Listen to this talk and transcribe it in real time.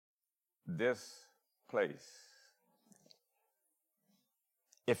this place.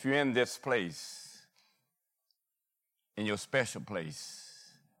 If you're in this place, in your special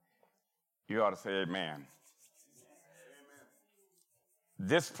place, you ought to say amen.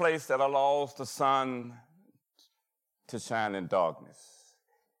 This place that allows the sun to shine in darkness.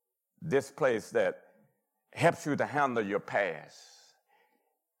 This place that helps you to handle your past,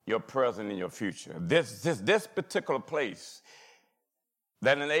 your present, and your future. This particular place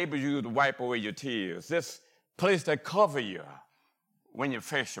that enables you to wipe away your tears. This place that covers you when you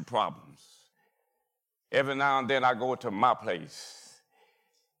face your problems. Every now and then I go to my place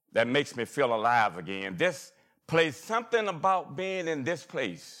that makes me feel alive again. This place, something about being in this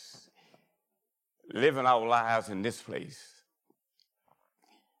place, living our lives in this place.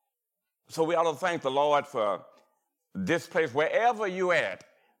 So we ought to thank the Lord for this place. Wherever you're at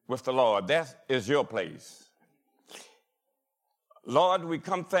with the Lord, that is your place. Lord, we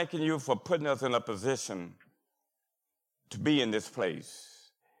come thanking you for putting us in a position to be in this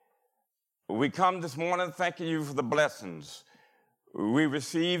place. We come this morning thanking you for the blessings we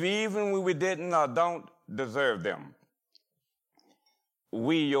receive even when we didn't or don't deserve them.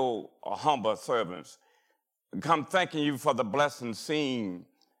 We, your humble servants, come thanking you for the blessings seen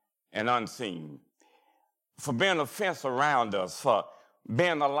and unseen, for being a fence around us, for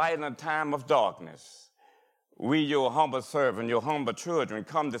being a light in a time of darkness. We, your humble servant, your humble children,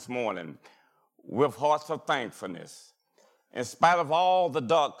 come this morning with hearts of thankfulness. In spite of all the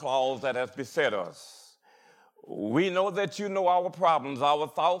dark clouds that has beset us, we know that you know our problems, our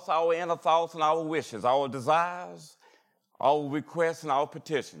thoughts, our inner thoughts, and our wishes, our desires, our requests, and our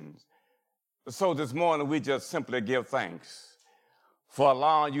petitions. So this morning, we just simply give thanks for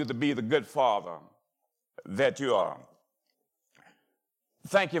allowing you to be the good Father that you are.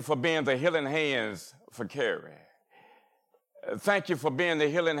 Thank you for being the healing hands for Carrie. Thank you for being the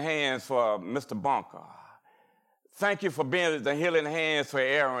healing hands for Mr. Bunker. Thank you for being the healing hands for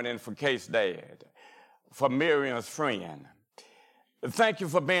Aaron and for Kate's dad, for Miriam's friend. Thank you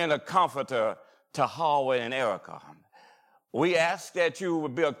for being a comforter to Howard and Erica. We ask that you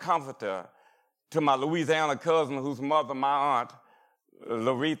would be a comforter to my Louisiana cousin whose mother, my aunt,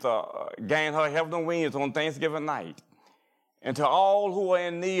 Laretha, gained her heavenly wings on Thanksgiving night. And to all who are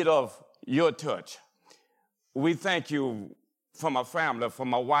in need of your touch, we thank you for my family, for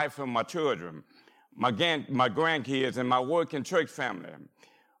my wife and my children, my grandkids, and my work and church family.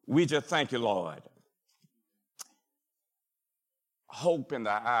 We just thank you, Lord. Hope in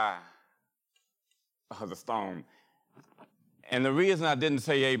the eye of the storm. And the reason I didn't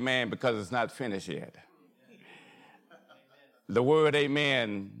say amen, because it's not finished yet. The word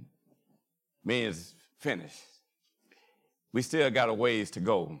amen means finished. We still got a ways to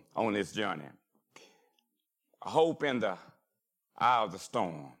go on this journey. Hope in the eye of the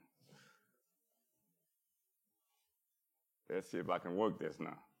storm. Let's see if I can work this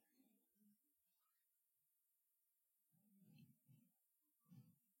now.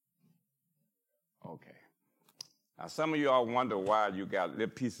 Okay. Now, some of you all wonder why you got little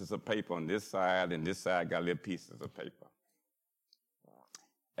pieces of paper on this side and this side got little pieces of paper.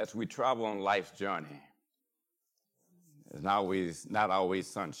 As we travel on life's journey, it's not always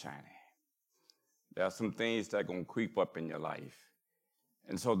sunshiny. There are some things that are going to creep up in your life.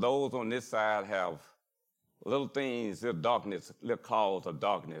 And so those on this side have little things, little darkness, little clouds of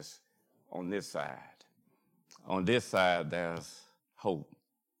darkness on this side. On this side, there's hope,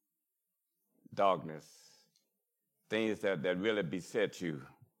 darkness, things that really beset you.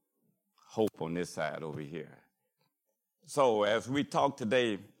 Hope on this side over here. So as we talk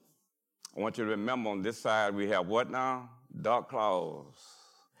today, I want you to remember on this side we have what now? Dark clouds.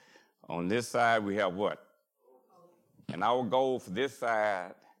 On this side we have what? And our goal for this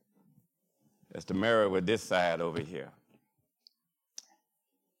side is to marry with this side over here.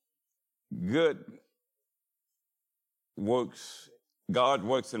 Good works, God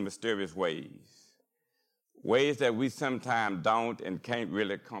works in mysterious ways, ways that we sometimes don't and can't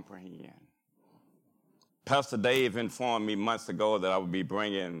really comprehend. Pastor Dave informed me months ago that I would be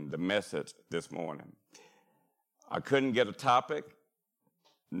bringing the message this morning. I couldn't get a topic,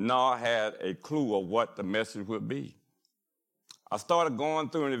 nor had a clue of what the message would be. I started going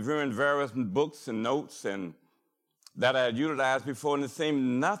through and reviewing various books and notes and that I had utilized before, and it seemed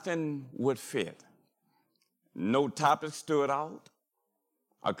nothing would fit. No topic stood out.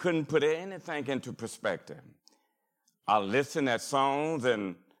 I couldn't put anything into perspective. I listened at songs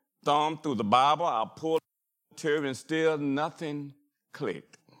and thumbed through the Bible. I pulled material and still nothing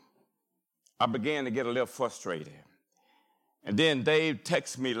clicked. I began to get a little frustrated. And then Dave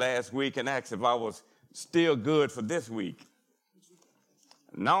texted me last week and asked if I was still good for this week.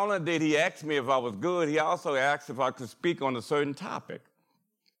 Not only did he ask me if I was good, he also asked if I could speak on a certain topic.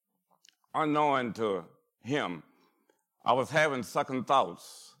 Unknowing to him, I was having second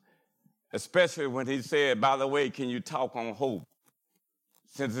thoughts, especially when he said, by the way, can you talk on hope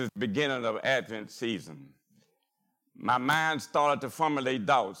since it's the beginning of Advent season? My mind started to formulate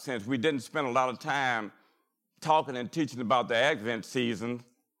doubts since we didn't spend a lot of time talking and teaching about the Advent season.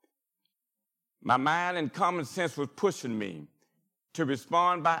 My mind and common sense was pushing me to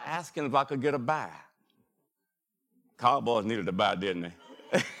respond by asking if I could get a buy. Cowboys needed a buy, didn't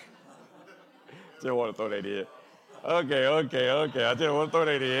they? Just want to throw that in. Okay. I just want to throw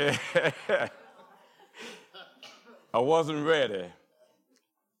that in. I wasn't ready.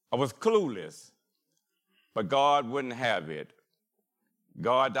 I was clueless, but God wouldn't have it.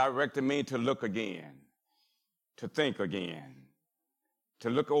 God directed me to look again, to think again, to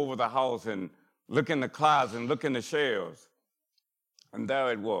look over the house and look in the closet and look in the shelves. And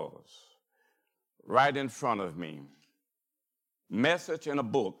there it was, right in front of me. Message in a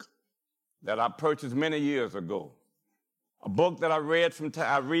book that I purchased many years ago. A book that I read from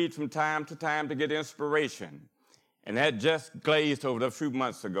time to time to get inspiration. And that just glazed over a few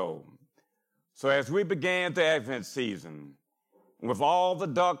months ago. So as we began the Advent season, with all the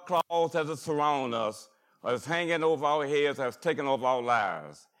dark clouds that surround us, as hanging over our heads, as taking over our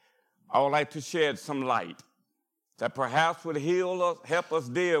lives, I would like to shed some light that perhaps would heal us, help us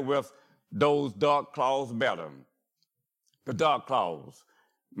deal with those dark clouds better. The dark clouds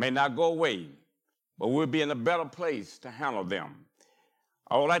may not go away, but we'll be in a better place to handle them.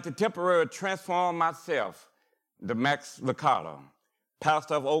 I would like to temporarily transform myself into Max Lucado,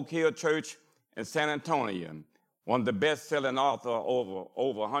 pastor of Oak Hill Church in San Antonio, one of the best-selling author of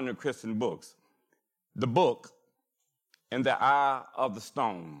over 100 Christian books. The book, In the Eye of the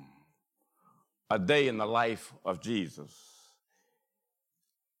Storm, A Day in the Life of Jesus.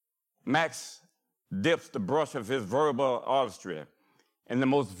 Max dips the brush of his verbal artistry in the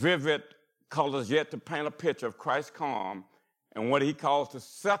most vivid colors yet to paint a picture of Christ's calm and what he calls the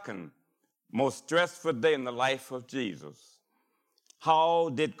second most stressful day in the life of Jesus. How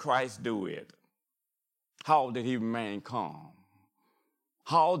did Christ do it? How did he remain calm?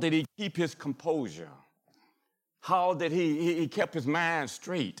 How did he keep his composure? How did he kept his mind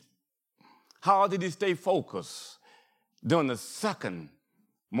straight? How did he stay focused during the second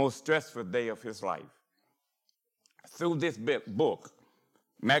most stressful day of his life? Through this book,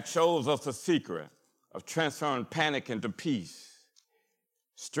 Max shows us the secret of transferring panic into peace,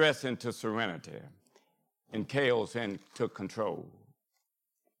 stress into serenity, and chaos into control.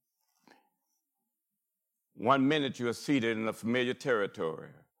 1 minute you are seated in a familiar territory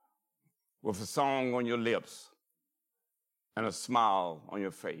with a song on your lips and a smile on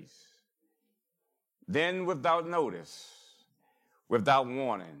your face. Then, without notice, without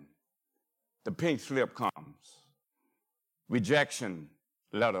warning, the pink slip comes. Rejection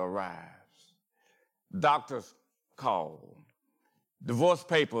letter arrives. Doctors call. Divorce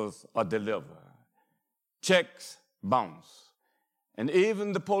papers are delivered. Checks bounce. And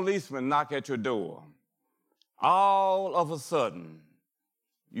even the policemen knock at your door. All of a sudden,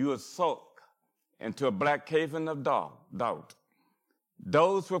 you are sucked into a black cavern of doubt.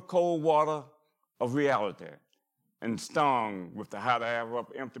 Dosed with cold water of reality and stung with the hot air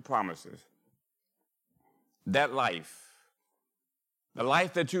of empty promises. That life, the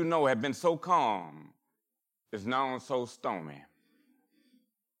life that you know had been so calm, is now so stormy.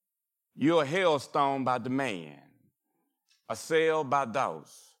 You're a hailstone by demand, assailed by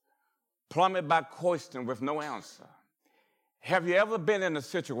doubts, plummeted by question with no answer. Have you ever been in a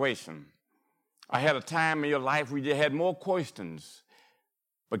situation, or had a time in your life where you had more questions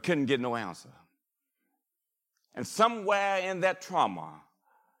but couldn't get no answer? And somewhere in that trauma,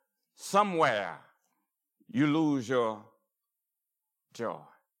 somewhere you lose your joy.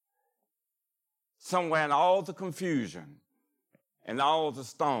 Somewhere in all the confusion and all the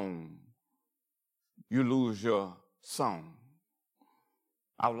storm, you lose your song.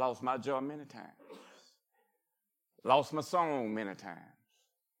 I've lost my joy many times. Lost my song many times.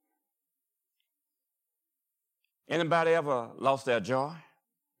 Anybody ever lost their joy?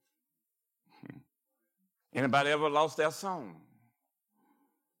 Anybody ever lost their song?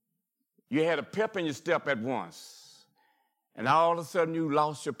 You had a pep in your step at once, and all of a sudden you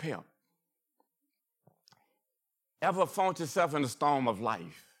lost your pep. Ever found yourself in the storm of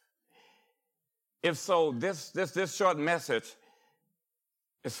life? If so, this short message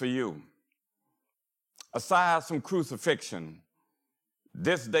is for you. Aside from crucifixion,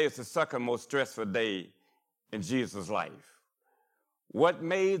 this day is the second most stressful day in Jesus' life. What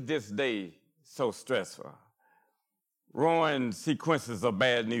made this day so stressful? Roaring sequences of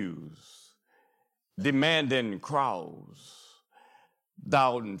bad news, demanding crowds,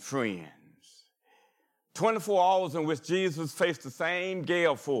 doubting friends. 24 hours in which Jesus faced the same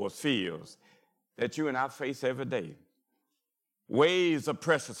gale force fears that you and I face every day. Waves of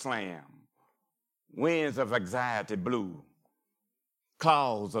pressure slam, winds of anxiety blew,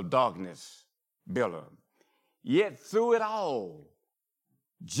 clouds of darkness billow. Yet through it all,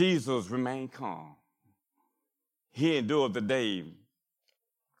 Jesus remained calm. He endured the day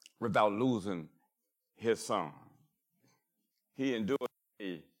without losing his son. He endured the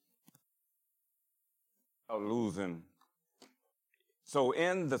day without losing. So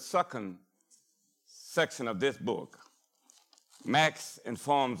in the second section of this book, Max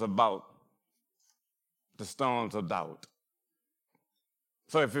informs about the storms of doubt.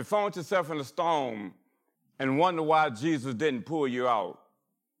 So if you find yourself in a storm and wonder why Jesus didn't pull you out,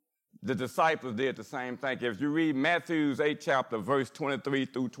 the disciples did the same thing. If you read Matthew's 8th chapter, verse 23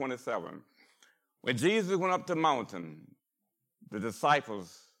 through 27, when Jesus went up the mountain, the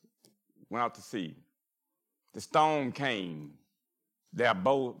disciples went out to sea. The storm came, their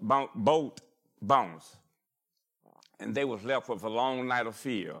boat bounced, and they was left with a long night of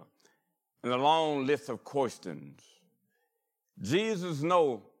fear and a long list of questions. Jesus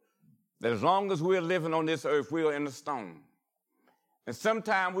knows that as long as we're living on this earth, we're in the storm. And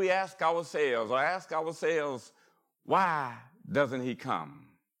sometimes we ask ourselves, why doesn't he come?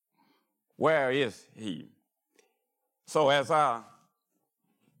 Where is he? So as I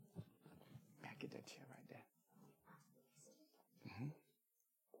get that chair right there.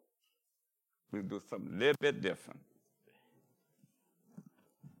 We'll do something a little bit different.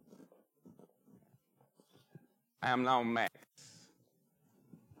 I am now Max.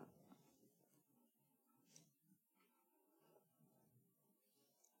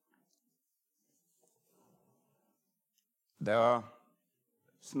 There are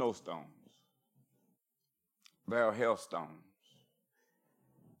snowstorms. There are hailstorms.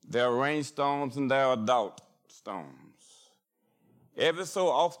 There are rainstorms and there are doubt storms. Every so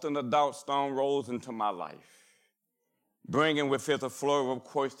often a doubt storm rolls into my life, bringing with it a flurry of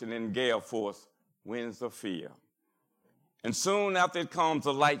question and gale force, winds of fear. And soon after it comes,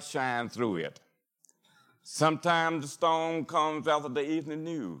 a light shines through it. Sometimes the storm comes after the evening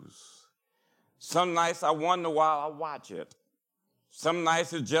news. Some nights I wonder while I watch it. Some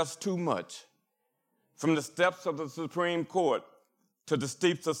nights it's just too much. From the steps of the Supreme Court to the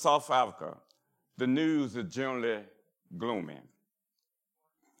steeps of South Africa, the news is generally gloomy.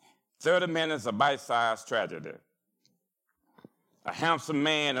 30 minutes of bite-sized tragedy. A handsome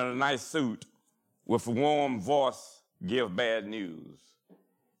man in a nice suit with a warm voice gives bad news.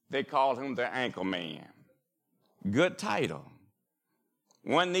 They call him the anchor man. Good title.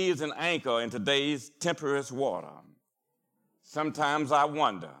 One needs an anchor in today's tempestuous water. Sometimes I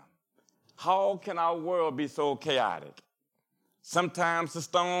wonder, how can our world be so chaotic? Sometimes the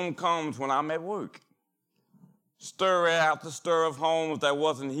storm comes when I'm at work. Stir after stir of homes that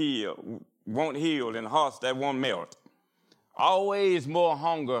won't heal, and hearts that won't melt. Always more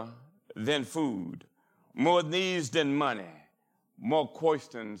hunger than food, more needs than money, more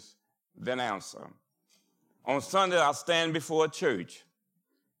questions than answer. On Sunday, I stand before a church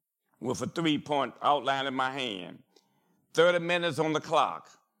with a 3-point outline in my hand, 30 minutes on the clock,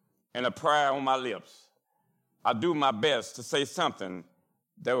 and a prayer on my lips. I do my best to say something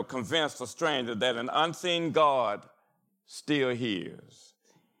that will convince a stranger that an unseen God still hears.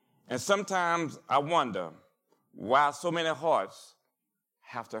 And sometimes I wonder why so many hearts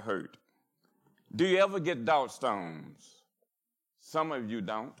have to hurt. Do you ever get doubt storms? Some of you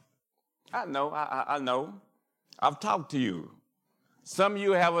don't. I know. I've talked to you. Some of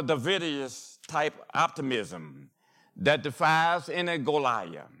you have a Davidius type optimism that defies any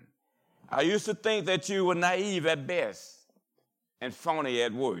Goliath. I used to think that you were naive at best and phony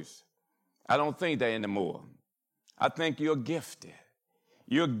at worst. I don't think that anymore. I think you're gifted.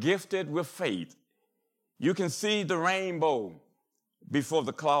 You're gifted with faith. You can see the rainbow before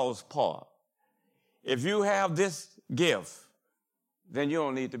the clouds part. If you have this gift, then you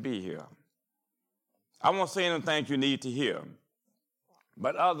don't need to be here. I won't say anything you need to hear,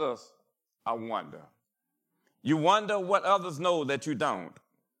 but others, I wonder. You wonder what others know that you don't.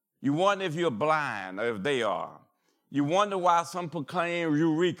 You wonder if you're blind or if they are. You wonder why some proclaim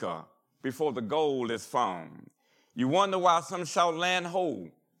Eureka before the gold is found. You wonder why some shout land ho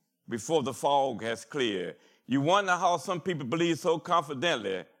before the fog has cleared. You wonder how some people believe so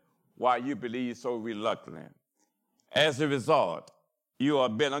confidently while you believe so reluctantly. As a result, you are a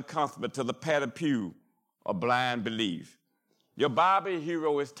bit uncomfortable to the padded pew of blind belief. Your Bible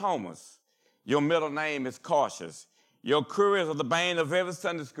hero is Thomas. Your middle name is Cautious. Your courage is the bane of every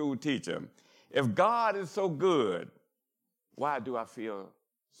Sunday school teacher. If God is so good, why do I feel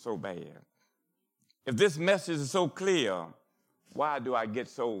so bad? If this message is so clear, why do I get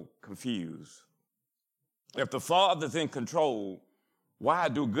so confused? If the Father's in control, why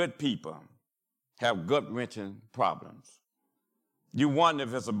do good people have gut-wrenching problems? You wonder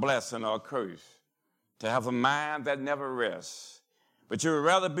if it's a blessing or a curse to have a mind that never rests. But you would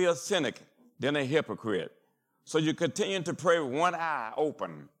rather be a cynic than a hypocrite. So you continue to pray with one eye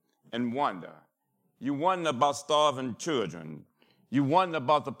open and wonder. You wonder about starving children. You wonder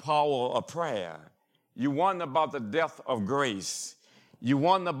about the power of prayer. You wonder about the death of grace. You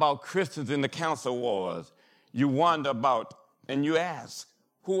wonder about Christians in the council wars. You wonder about, and you ask,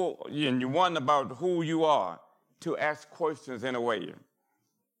 and you wonder about who you are to ask questions in a way.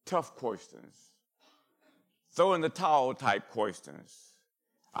 Tough questions. Throw in the towel type questions.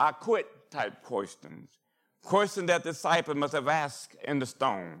 I quit type questions. Questions that disciples must have asked in the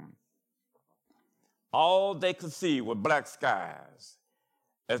stone. All they could see were black skies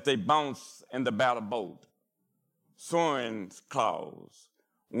as they bounced in the battle boat. Soaring clouds,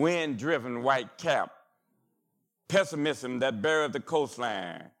 wind-driven white cap, pessimism that buried the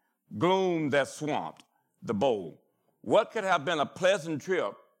coastline, gloom that swamped the bowl. What could have been a pleasant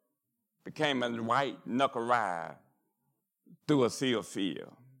trip became a white knuckle ride through a sea of fear.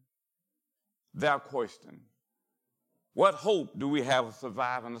 Their question, what hope do we have of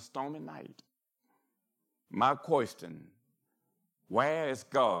surviving a stormy night? My question, where is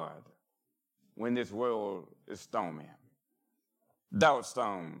God when this world is stormy? Doubt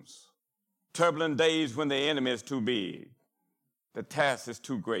storms, turbulent days when the enemy is too big, the task is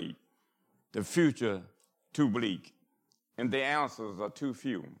too great, the future too bleak, and the answers are too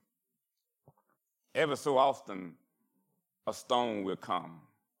few. Ever so often, a storm will come.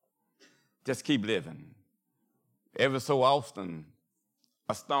 Just keep living. Ever so often,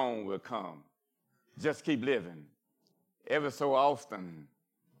 a storm will come. Just keep living. Ever so often,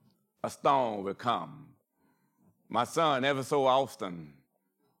 a storm will come. My son, ever so often,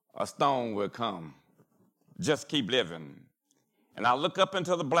 a storm will come. Just keep living. And I look up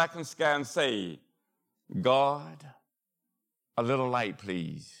into the blackened sky and say, God, a little light,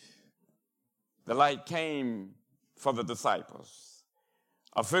 please. The light came for the disciples.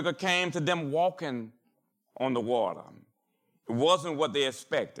 A figure came to them walking on the water. It wasn't what they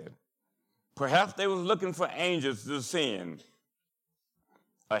expected. Perhaps they were looking for angels to descend,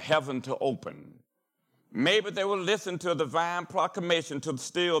 a heaven to open. Maybe they were listening to a divine proclamation to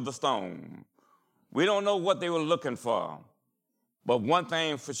still the storm. We don't know what they were looking for, but one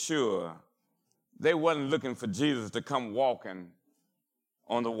thing for sure, they wasn't looking for Jesus to come walking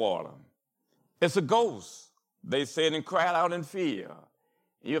on the water. It's a ghost, they said, and cried out in fear.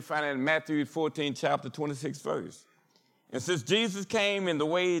 You'll find it in Matthew 14, chapter 26 verse. And since Jesus came in the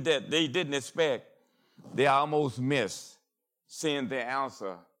way that they didn't expect, they almost missed seeing the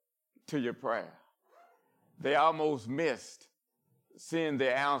answer to your prayer. They almost missed seeing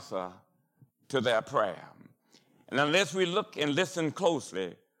the answer to their prayer. And unless we look and listen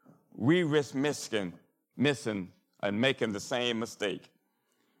closely, we risk missing and making the same mistake.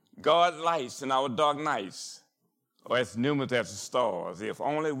 God's lights in our dark nights are as numerous as the stars, if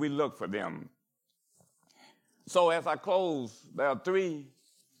only we look for them. So as I close, there are three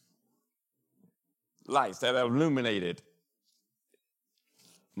lights that have illuminated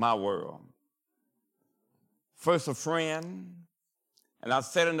my world. First, a friend, and I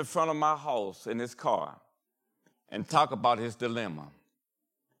sat in the front of my house in his car and talk about his dilemma.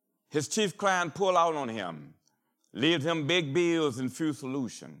 His chief client pulled out on him, leaved him big bills and few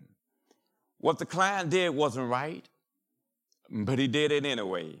solutions. What the client did wasn't right, but he did it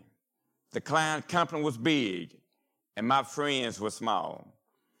anyway. The client company was big, and my friends were small.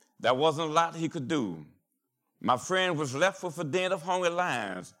 There wasn't a lot he could do. My friend was left with a den of hungry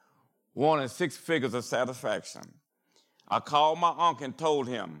lions, wanting 6 figures of satisfaction. I called my uncle and told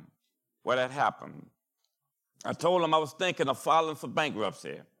him what had happened. I told him I was thinking of filing for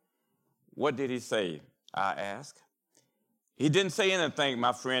bankruptcy. What did he say? I asked. He didn't say anything,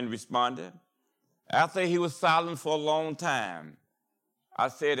 my friend responded. After he was silent for a long time, I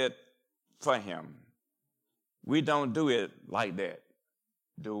said it for him. We don't do it like that,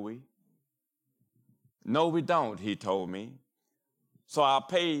 do we? No, we don't, he told me. So I'll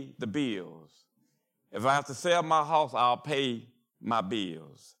pay the bills. If I have to sell my house, I'll pay my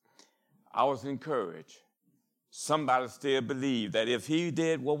bills. I was encouraged. Somebody still believed that if he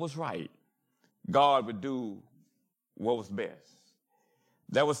did what was right, God would do what was best.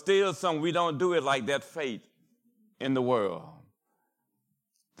 There was still some we don't do it like that faith in the world.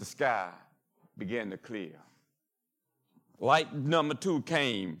 The sky began to clear. Light number 2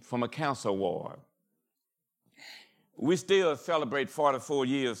 came from a cancer ward. We still celebrate 44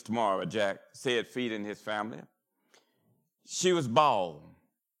 years tomorrow, Jack said, feeding his family. She was bald.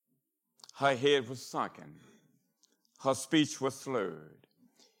 Her head was sunken. Her speech was slurred.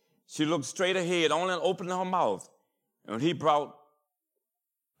 She looked straight ahead, only opening her mouth. And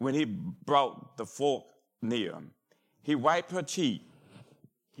when he brought the fork near, he wiped her cheek.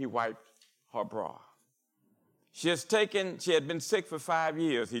 He wiped her brow. She had been sick for 5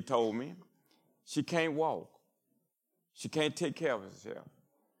 years, he told me. She can't walk. She can't take care of herself.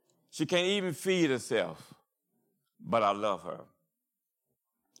 She can't even feed herself. But I love her.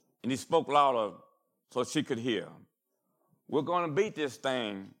 And he spoke louder so she could hear. We're going to beat this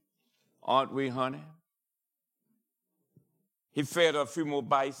thing, aren't we, honey? He fed her a few more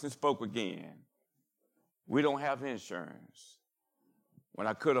bites and spoke again. We don't have insurance. When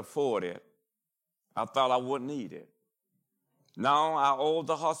I could afford it, I thought I wouldn't need it. Now I owe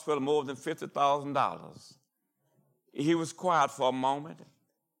the hospital more than $50,000. He was quiet for a moment,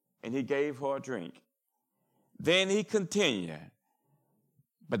 and he gave her a drink. Then he continued,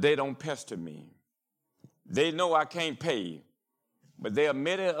 but they don't pester me. They know I can't pay, but they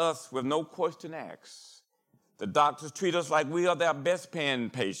admitted us with no question asked. The doctors treat us like we are their best paying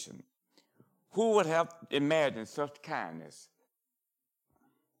patient. Who would have imagined such kindness?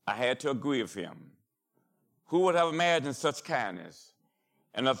 I had to agree with him. Who would have imagined such kindness?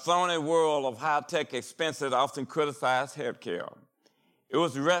 In a thorny world of high-tech expenses, often criticized healthcare, it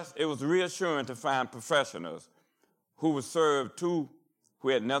was reassuring to find professionals who would serve two who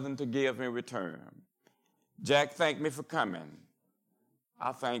had nothing to give in return. Jack thanked me for coming.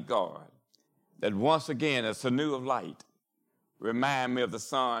 I thank God that once again a sinew of light remind me of the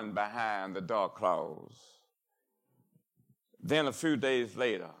sun behind the dark clouds. Then a few days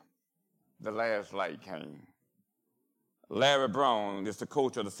later, the last light came. Larry Brown is the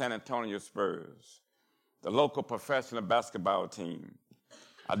coach of the San Antonio Spurs, the local professional basketball team.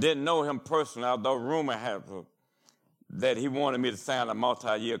 I didn't know him personally, although rumor had it that he wanted me to sign a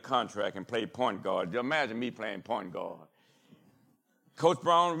multi-year contract and play point guard. You imagine me playing point guard. Coach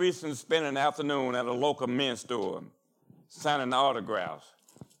Brown recently spent an afternoon at a local men's store signing autographs.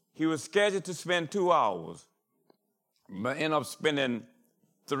 He was scheduled to spend 2 hours, but ended up spending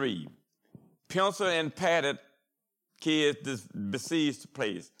 3. Pencil and padded kids besieged the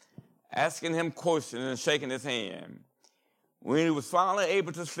place, asking him questions and shaking his hand. When he was finally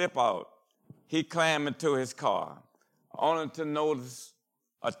able to slip out, he climbed into his car, only to notice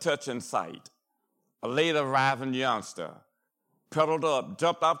a touching sight. A late arriving youngster pedaled up,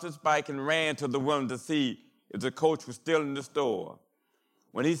 jumped off his bike, and ran to the window to see if the coach was still in the store.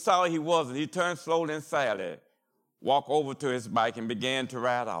 When he saw he wasn't, he turned slowly and sadly, walked over to his bike, and began to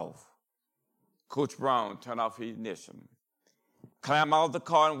ride off. Coach Brown turned off his ignition, climbed out of the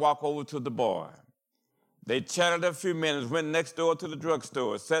car, and walked over to the boy. They chatted a few minutes, went next door to the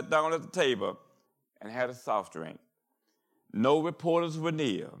drugstore, sat down at the table, and had a soft drink. No reporters were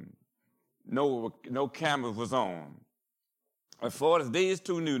near. No cameras was on. As far as these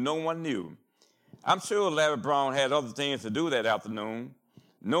two knew, no one knew. I'm sure Larry Brown had other things to do that afternoon.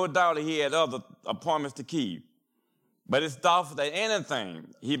 No doubt he had other appointments to keep. But it's doubtful that anything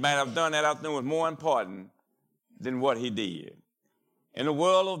he might have done that afternoon was more important than what he did. In the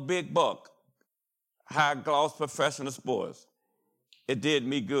world of big buck, high-gloss professional sports, it did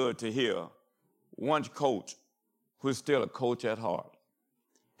me good to hear one coach who's still a coach at heart.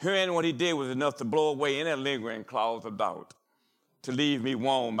 Hearing what he did was enough to blow away any lingering clouds of doubt, to leave me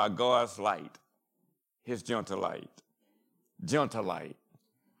warmed by God's light, his gentle light. Gentle light.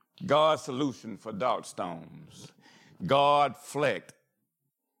 God's solution for dark storms. God flecked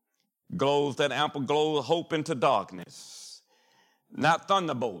glows that ample glow hope into darkness. Not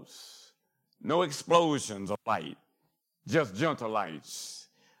thunderbolts, no explosions of light, just gentle lights.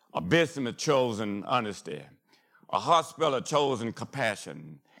 A businessman chosen honesty, a hospital chosen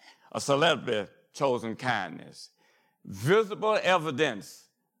compassion, a celebrity chosen kindness. Visible evidence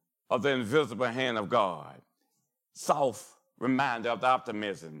of the invisible hand of God. Soft reminder of the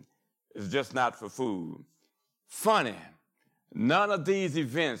optimism is just not for food. Funny, none of these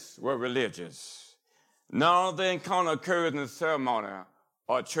events were religious. None of the encounter occurred in a ceremony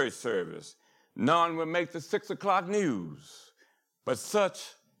or a church service. None would make the 6 o'clock news. But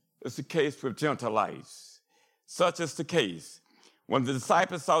such is the case with gentle lights. Such is the case. When the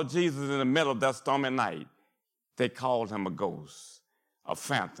disciples saw Jesus in the middle of that stormy night, they called him a ghost, a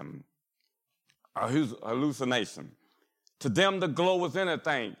phantom, a hallucination. To them, the glow was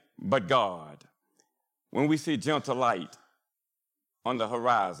anything but God. When we see gentle light on the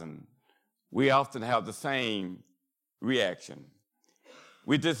horizon, we often have the same reaction.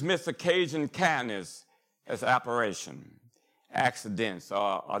 We dismiss occasion kindness as aberration, accidents,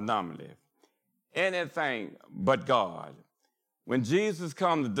 or anomaly. Anything but God. When Jesus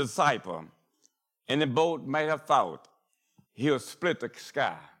comes, the disciple in the boat might have thought he'll split the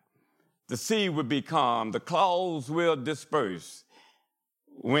sky. The sea will be calm, the clouds will disperse.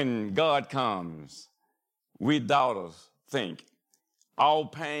 When God comes, we doubters think all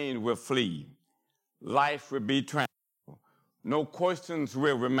pain will flee, life will be tranquil, no questions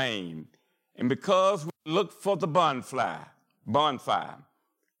will remain. And because we look for the bonfire,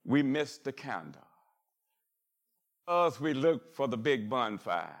 we miss the candle. Because we look for the big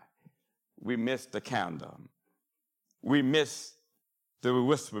bonfire, we miss the candle. We miss the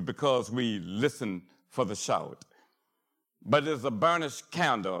whisper because we listen for the shout. But it's a burnished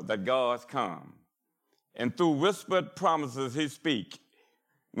candle that God's come. And through whispered promises he speak.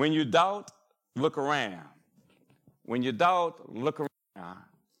 When you doubt, look around. When you doubt, look around.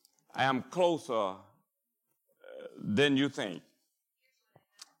 I am closer than you think.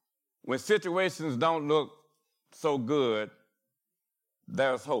 When situations don't look so good,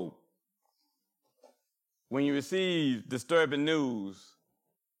 there's hope. When you receive disturbing news,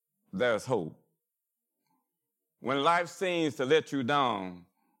 there's hope. When life seems to let you down,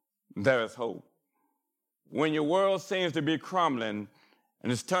 there is hope. When your world seems to be crumbling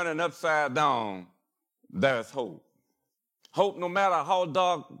and it's turning upside down, there is hope. Hope no matter how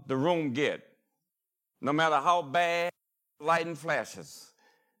dark the room gets, no matter how bad lightning flashes,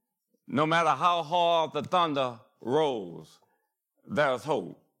 no matter how hard the thunder rolls, there is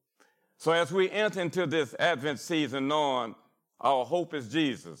hope. So as we enter into this Advent season knowing our hope is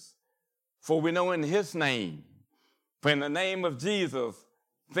Jesus, for we know in his name, for in the name of Jesus,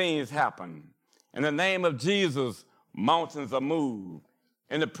 things happen. In the name of Jesus, mountains are moved.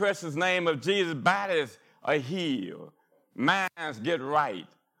 In the precious name of Jesus, bodies are healed. Minds get right.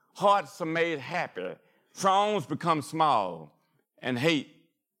 Hearts are made happy. Thrones become small. And hate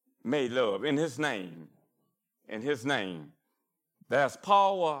made love. In his name, there's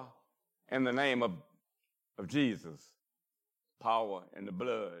power in the name of Jesus. Power in the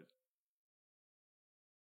blood